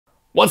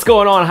What's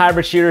going on,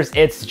 hybrid shooters?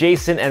 It's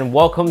Jason and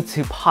welcome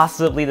to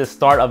possibly the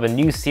start of a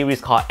new series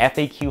called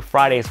FAQ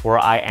Fridays, where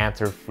I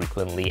answer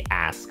frequently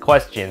asked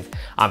questions.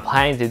 I'm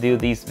planning to do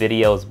these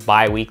videos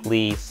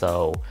bi-weekly,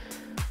 so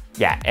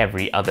yeah,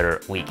 every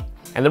other week.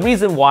 And the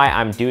reason why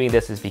I'm doing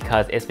this is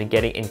because it's been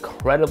getting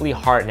incredibly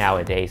hard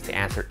nowadays to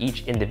answer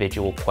each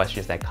individual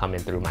questions that come in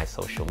through my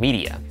social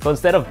media. So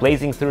instead of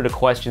blazing through the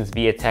questions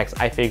via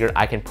text, I figured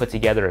I can put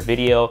together a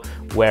video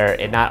where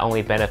it not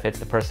only benefits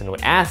the person who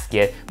asked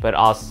it, but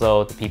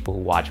also the people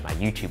who watch my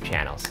YouTube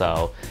channel.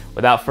 So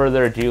without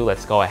further ado,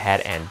 let's go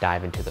ahead and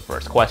dive into the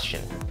first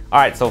question. All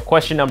right, so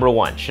question number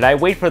one, should I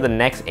wait for the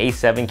next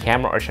A7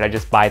 camera or should I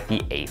just buy the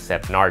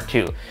A7R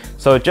II?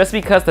 So just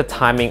because the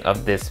timing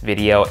of this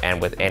video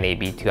and with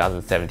NAB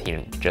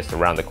 2017 just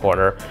around the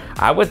corner,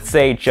 I would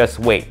say just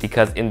wait,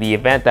 because in the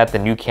event that the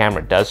new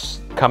camera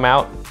does come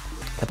out,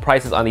 the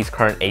prices on these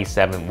current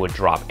A7 would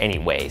drop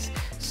anyways.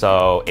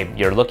 So if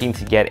you're looking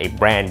to get a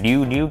brand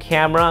new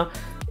camera,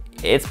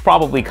 it's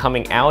probably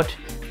coming out,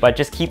 but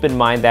just keep in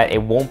mind that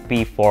it won't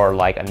be for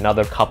like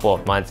another couple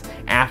of months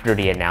after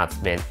the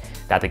announcement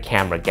that the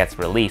camera gets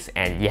released.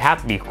 And you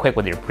have to be quick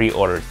with your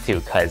pre-orders too,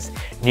 because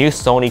new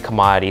Sony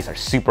commodities are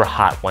super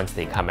hot once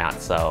they come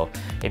out. So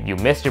if you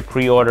missed your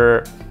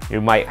pre-order,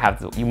 you might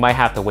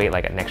have to wait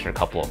like an extra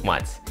couple of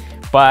months.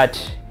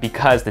 But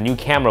because the new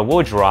camera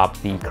will drop,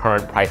 the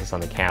current prices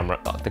on the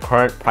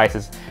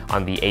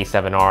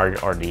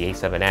A7R or the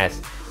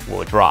A7S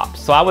will drop.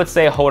 So I would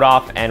say hold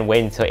off and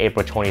wait until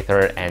April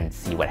 23rd and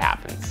see what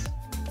happens.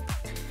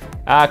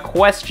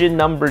 Question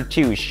number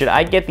two, should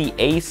I get the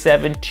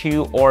A7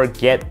 II or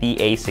get the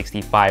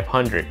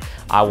A6500?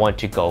 I want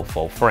to go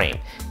full frame.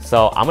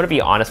 So I'm gonna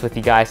be honest with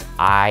you guys,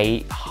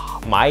 my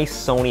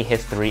Sony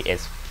history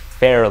is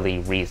fairly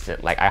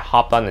recent. Like I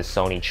hopped on the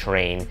Sony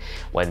train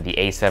when the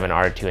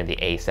A7R II and the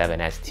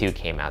A7S II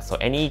came out. So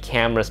any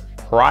cameras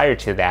prior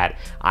to that,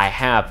 I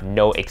have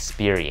no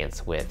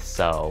experience with.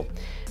 So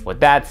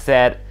with that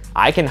said,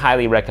 I can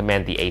highly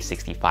recommend the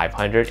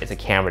A6500. It's a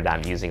camera that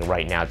I'm using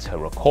right now to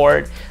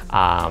record.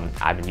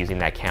 I've been using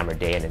that camera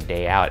day in and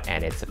day out,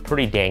 and it's a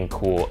pretty dang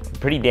cool,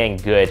 pretty dang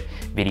good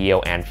video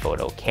and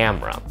photo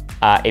camera.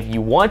 If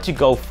you want to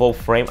go full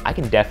frame, I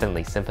can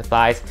definitely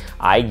sympathize.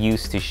 I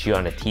used to shoot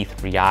on a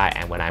T3i,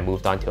 and when I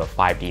moved on to a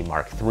 5D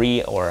Mark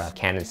III or a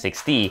Canon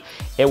 6D,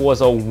 it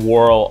was a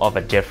world of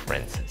a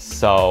difference.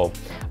 So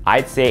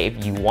I'd say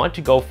if you want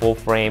to go full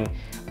frame,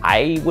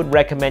 I would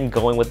recommend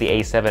going with the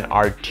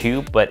A7R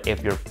II, but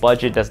if your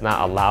budget does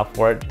not allow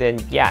for it,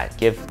 then yeah,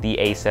 give the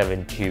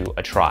A7 II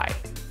a try.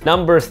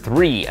 Number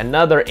three,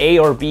 another A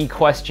or B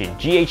question,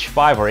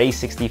 GH5 or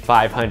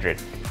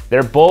A6500?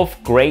 They're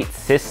both great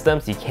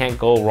systems, you can't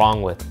go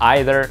wrong with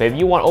either. But if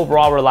you want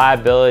overall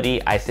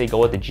reliability, I say go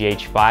with the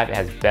GH5. It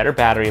has better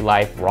battery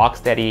life, rock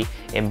steady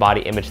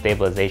in-body image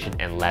stabilization,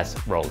 and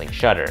less rolling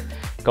shutter.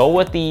 Go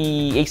with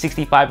the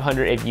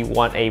A6500 if you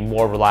want a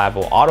more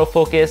reliable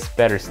autofocus,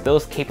 better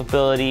stills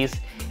capabilities,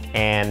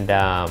 and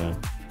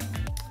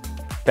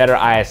better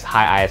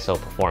high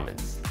ISO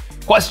performance.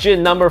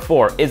 Question number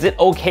four, is it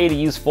okay to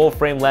use full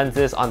frame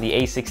lenses on the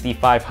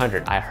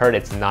A6500? I heard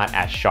it's not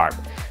as sharp.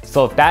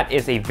 So that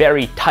is a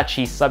very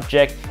touchy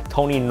subject.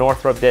 Tony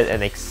Northrup did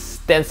an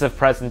extensive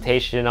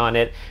presentation on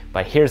it,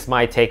 but here's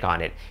my take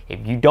on it.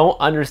 If you don't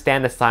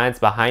understand the science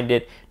behind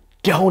it,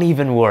 don't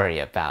even worry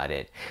about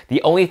it.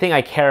 The only thing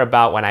I care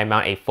about when I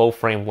mount a full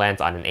frame lens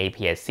on an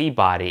APS-C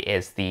body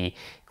is the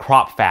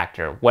crop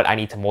factor, what I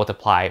need to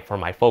multiply for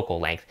my focal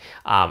length.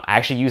 I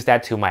actually use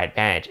that to my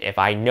advantage. If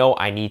I know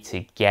I need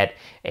to get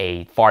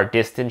a far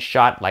distance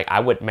shot, like I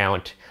would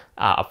mount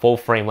a full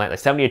frame lens, like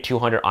 70 to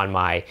 200 on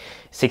my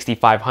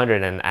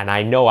 6500, and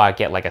I know I'll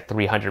get like a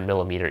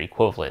 300mm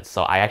equivalent.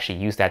 So I actually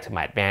use that to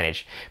my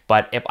advantage.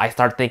 But if I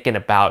start thinking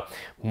about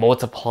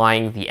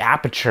multiplying the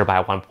aperture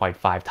by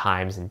 1.5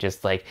 times and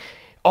just like,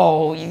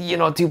 oh, you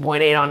know,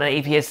 2.8 on an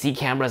APS-C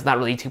camera is not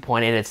really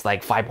 2.8, it's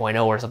like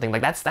 5.0 or something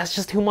like that. That's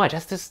just too much.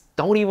 That's just,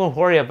 don't even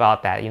worry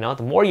about that. You know,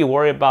 the more you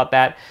worry about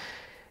that,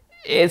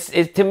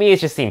 to me, it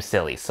just seems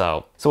silly.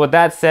 So with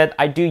that said,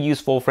 I do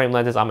use full frame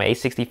lenses on my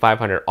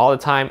A6500 all the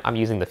time. I'm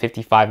using the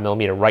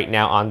 55mm right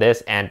now on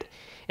this, and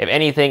if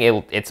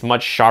anything, it's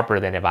much sharper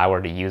than if I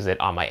were to use it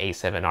on my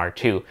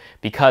A7R II,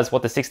 because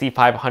what the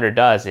 6500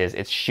 does is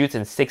it shoots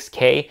in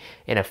 6K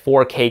in a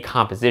 4K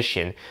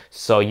composition,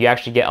 so you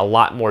actually get a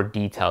lot more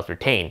details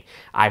retained.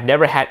 I've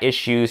never had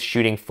issues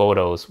shooting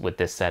photos with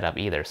this setup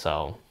either,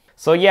 so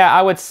yeah,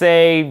 I would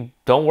say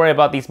don't worry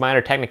about these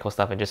minor technical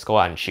stuff and just go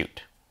out and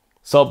shoot.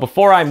 So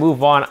before I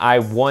move on, I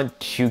want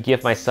to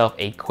give myself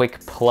a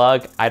quick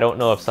plug. I don't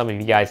know if some of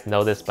you guys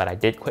know this, but I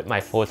did quit my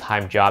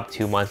full-time job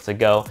 2 months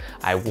ago.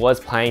 I was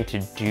planning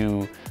to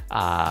do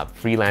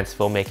freelance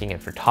filmmaking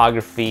and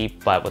photography,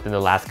 but within the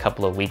last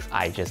couple of weeks,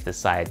 I just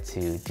decided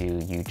to do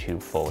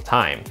YouTube full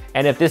time.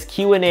 And if this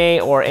Q&A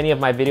or any of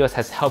my videos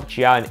has helped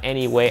you out in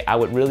any way, I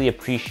would really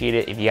appreciate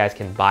it if you guys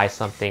can buy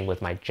something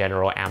with my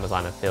general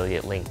Amazon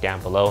affiliate link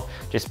down below.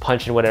 Just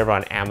punch in whatever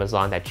on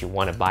Amazon that you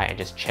want to buy and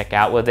just check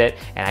out with it.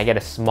 And I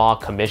get a small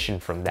commission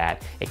from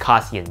that. It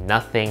costs you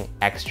nothing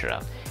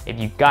extra. If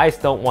you guys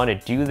don't want to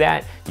do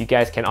that, you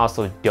guys can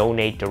also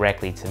donate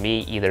directly to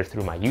me, either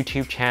through my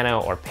YouTube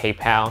channel or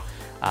PayPal.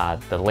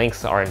 The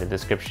links are in the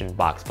description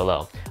box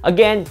below.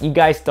 Again, you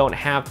guys don't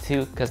have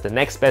to, because the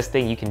next best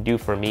thing you can do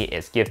for me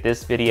is give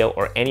this video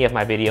or any of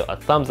my video a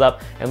thumbs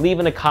up and leave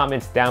in the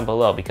comments down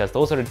below, because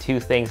those are the two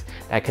things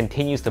that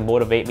continues to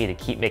motivate me to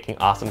keep making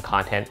awesome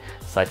content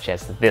such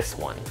as this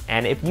one.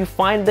 And if you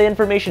find the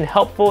information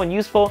helpful and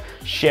useful,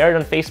 share it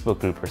on Facebook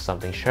group or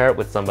something. Share it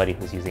with somebody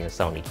who's using a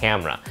Sony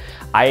camera.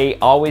 I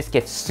always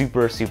get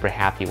super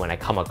happy when I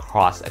come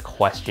across a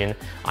question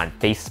on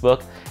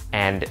Facebook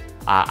and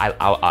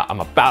I'm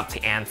about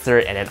to answer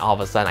it, and then all of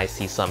a sudden I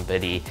see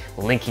somebody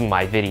linking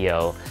my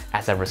video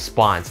as a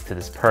response to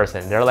this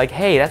person. They're like,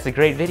 hey, that's a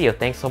great video,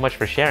 thanks so much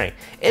for sharing.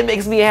 It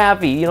makes me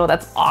happy, you know,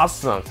 that's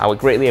awesome. I would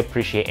greatly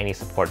appreciate any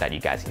support that you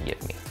guys can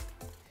give me.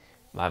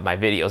 My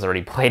video's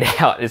already played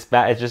out. It's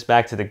just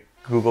back to the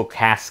Google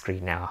Cast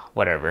screen now,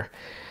 whatever.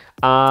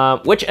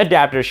 Which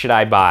adapter should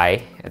I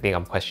buy? I think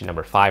I'm question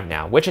number 5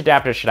 now. Which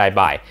adapter should I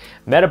buy?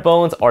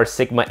 Metabones or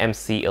Sigma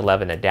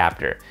MC11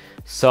 adapter?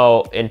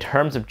 So in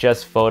terms of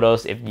just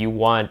photos, if you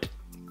want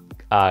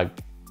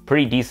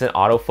pretty decent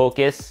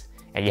autofocus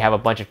and you have a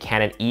bunch of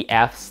Canon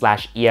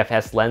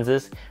EF/EFS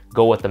lenses,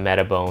 go with the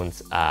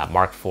Metabones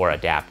Mark IV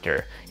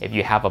adapter. If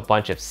you have a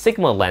bunch of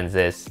Sigma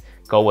lenses,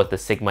 go with the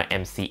Sigma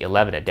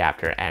MC11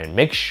 adapter, and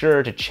make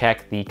sure to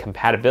check the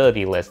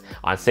compatibility list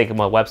on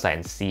Sigma website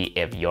and see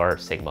if your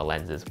Sigma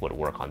lenses would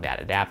work on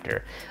that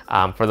adapter.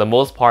 For the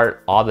most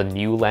part, all the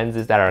new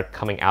lenses that are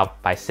coming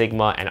out by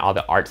Sigma and all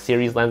the Art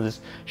series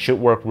lenses should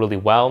work really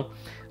well.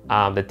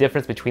 The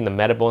difference between the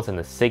Metabones and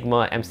the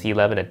Sigma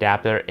MC11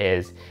 adapter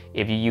is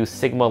if you use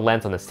Sigma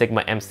lens on the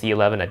Sigma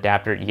MC11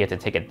 adapter, you get to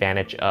take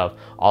advantage of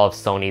all of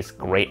Sony's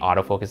great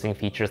autofocusing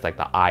features like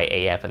the Eye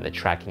AF and the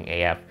Tracking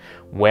AF,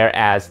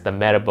 whereas the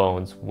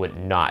Metabones would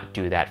not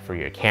do that for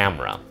your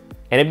camera.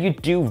 And if you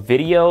do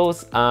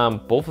videos,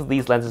 both of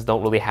these lenses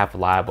don't really have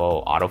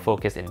reliable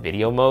autofocus in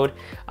video mode.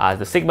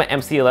 The Sigma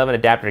MC11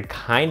 adapter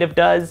kind of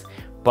does,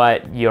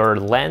 but your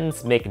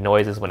lens makes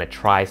noises when it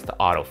tries to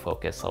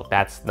autofocus, so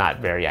that's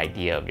not very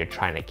ideal if you're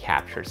trying to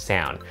capture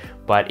sound.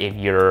 But if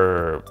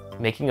you're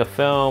making a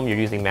film, you're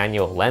using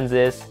manual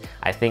lenses,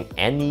 I think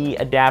any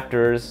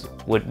adapters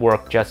would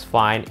work just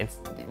fine.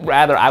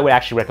 I would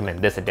actually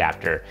recommend this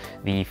adapter,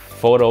 the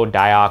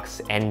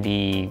Photodiox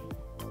ND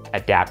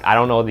adapter. I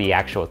don't know the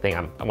actual thing.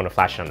 I'm gonna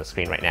flash it on the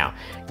screen right now.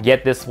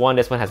 Get this one.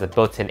 This one has a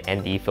built-in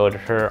ND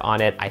filter on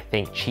it. I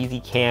think Cheesy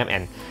Cam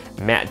and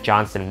Matt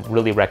Johnson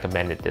really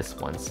recommended this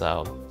one,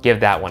 so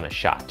give that one a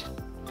shot.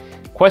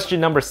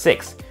 Question number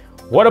 6.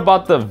 What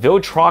about the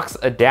Viltrox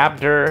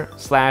adapter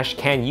 /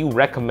 can you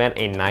recommend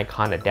a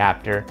Nikon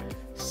adapter?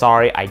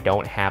 Sorry, I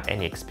don't have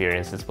any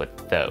experiences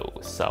with those,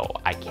 so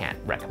I can't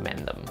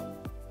recommend them.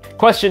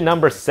 Question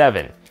number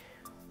 7.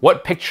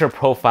 What picture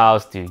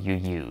profiles do you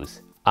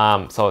use?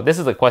 So this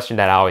is a question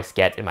that I always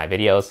get in my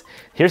videos.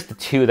 Here's the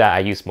two that I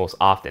use most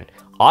often: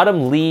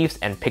 Autumn Leaves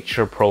and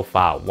Picture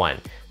Profile 1.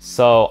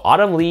 So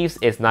Autumn Leaves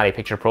is not a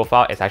picture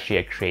profile, it's actually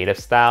a creative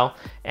style.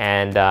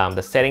 And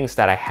the settings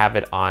that I have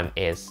it on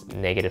is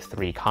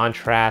 -3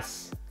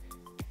 contrast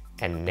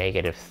and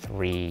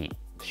 -3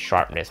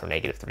 sharpness or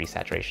 -3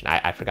 saturation.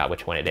 I forgot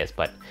which one it is,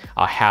 but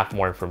I'll have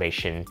more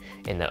information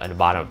in the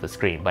bottom of the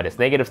screen. But it's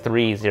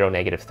 -3, 0,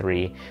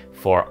 -3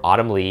 for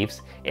Autumn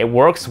Leaves. It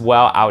works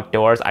well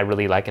outdoors. I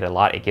really like it a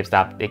lot. It gives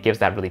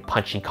that really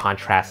punchy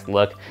contrast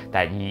look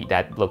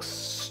that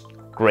looks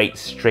great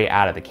straight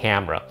out of the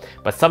camera.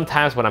 But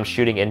sometimes when I'm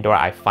shooting indoor,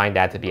 I find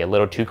that to be a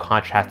little too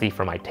contrasty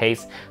for my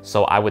taste,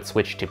 so I would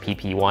switch to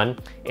PP1.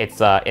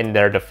 It's in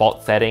their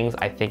default settings.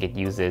 I think it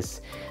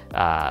uses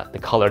the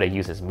color they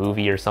use is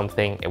movie or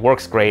something. It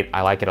works great.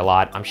 I like it a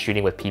lot. I'm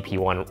shooting with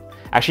PP1.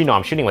 Actually, no,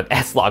 I'm shooting with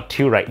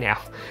S-Log2 right now.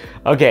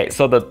 Okay,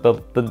 so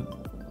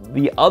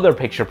the other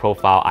picture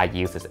profile I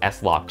use is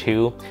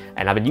S-Log2,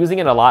 and I've been using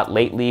it a lot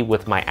lately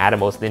with my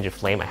Atomos Ninja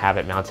Flame. I have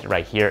it mounted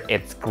right here.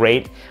 It's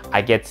great.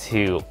 I get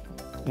to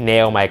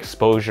nail my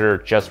exposure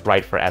just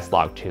right for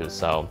S-Log2,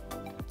 so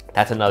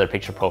that's another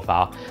picture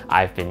profile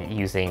I've been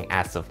using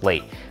as of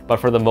late. But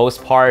for the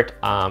most part,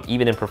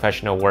 even in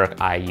professional work,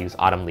 I use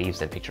Autumn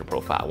Leaves and Picture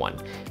Profile 1.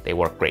 They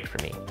work great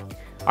for me.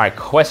 All right,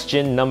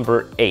 question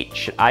number 8.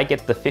 Should I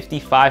get the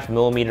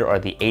 55mm or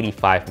the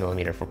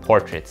 85mm for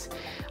portraits?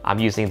 I'm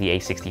using the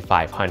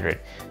a6500.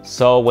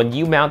 So when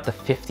you mount the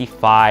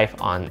 55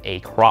 on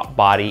a crop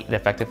body, it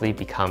effectively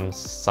becomes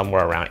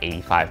somewhere around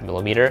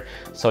 85mm.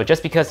 So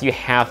just because you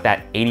have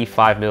that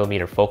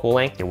 85mm focal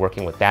length, you're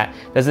working with that,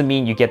 doesn't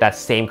mean you get that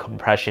same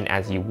compression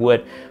as you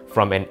would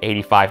from an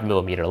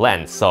 85mm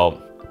lens. So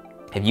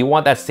if you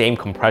want that same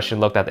compression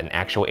look that an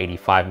actual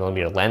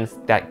 85mm lens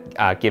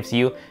that gives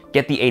you,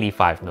 get the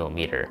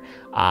 85mm.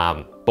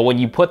 But when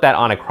you put that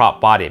on a crop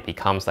body, it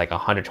becomes like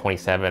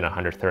 127,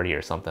 130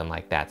 or something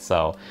like that.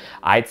 So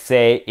I'd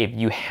say if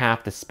you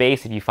have the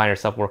space, if you find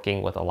yourself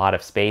working with a lot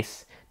of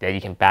space that you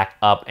can back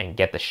up and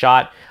get the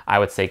shot, I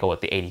would say go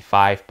with the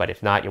 85. But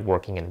if not, you're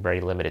working in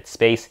very limited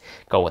space,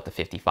 go with the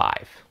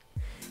 55.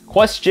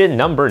 Question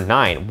number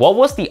 9. What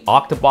was the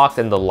Octabox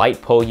and the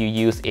light pole you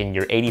used in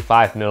your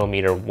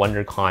 85mm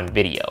WonderCon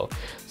video?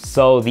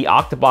 So the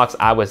Octabox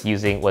I was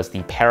using was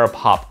the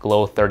Parapop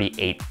Glow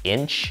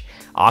 38-inch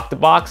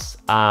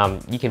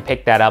Octabox. You can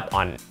pick that up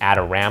on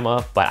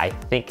Adorama, but I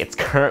think it's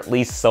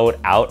currently sold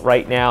out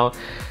right now.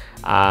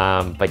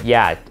 But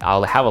yeah,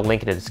 I'll have a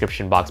link in the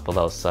description box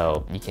below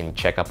so you can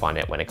check up on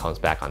it when it comes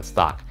back on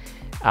stock.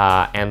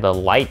 And the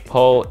light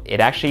pole, it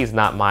actually is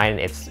not mine,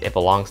 it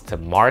belongs to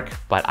Mark,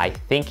 but I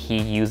think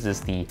he uses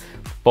the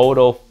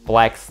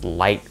PhotoFlex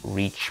Light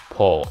Reach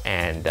pole,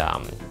 and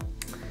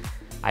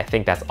I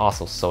think that's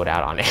also sold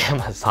out on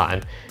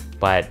Amazon,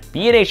 but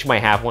B&H might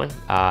have one.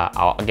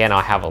 Again,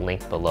 I'll have a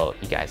link below.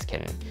 You guys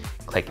can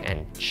click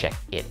and check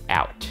it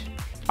out.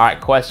 All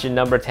right, question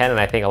number 10, and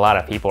I think a lot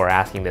of people are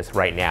asking this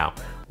right now.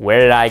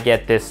 Where did I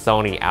get this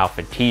Sony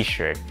Alpha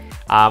t-shirt?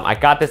 I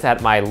got this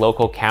at my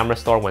local camera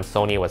store when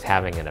Sony was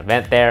having an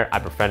event there. I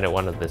befriended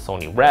one of the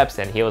Sony reps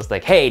and he was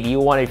like, hey, do you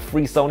want a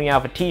free Sony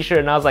Alpha t-shirt?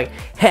 And I was like,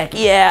 heck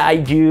yeah, I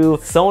do.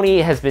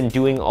 Sony has been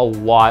doing a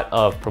lot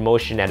of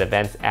promotion and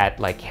events at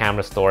like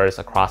camera stores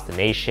across the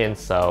nation.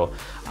 So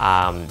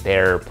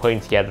they're putting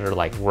together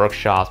like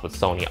workshops with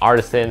Sony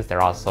artisans.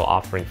 They're also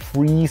offering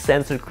free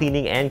sensor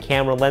cleaning and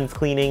camera lens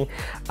cleaning,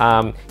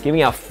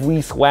 giving out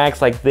free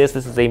swags like this.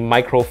 This is a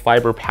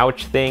microfiber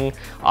pouch thing.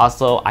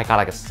 Also, I got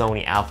like a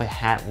Sony Alpha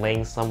hat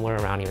laying somewhere.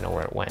 I don't even know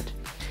where it went.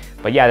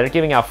 But yeah, they're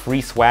giving out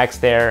free swags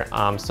there.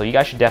 So you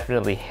guys should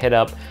definitely hit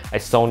up a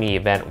Sony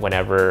event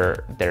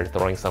whenever they're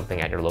throwing something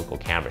at your local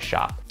camera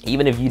shop.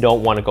 Even if you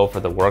don't want to go for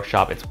the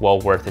workshop, it's well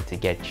worth it to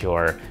get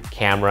your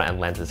camera and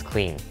lenses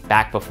clean.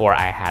 Back before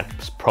I had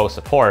pro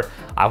support,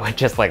 I would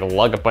just like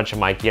lug a bunch of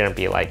my gear and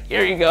be like,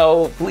 here you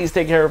go, please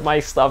take care of my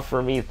stuff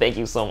for me, thank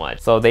you so much.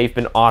 So they've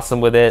been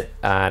awesome with it,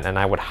 and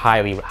I would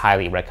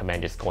highly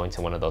recommend just going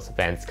to one of those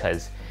events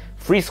because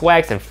free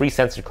swags and free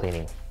sensor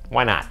cleaning,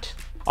 why not?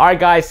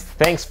 Alright guys,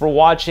 thanks for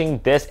watching.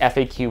 This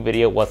FAQ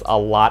video was a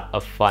lot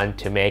of fun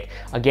to make.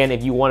 Again,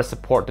 if you want to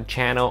support the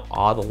channel,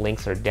 all the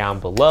links are down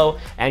below.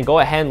 And go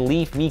ahead and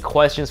leave me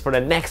questions for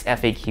the next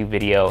FAQ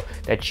video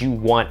that you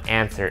want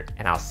answered.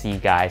 And I'll see you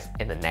guys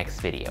in the next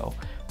video.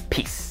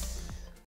 Peace.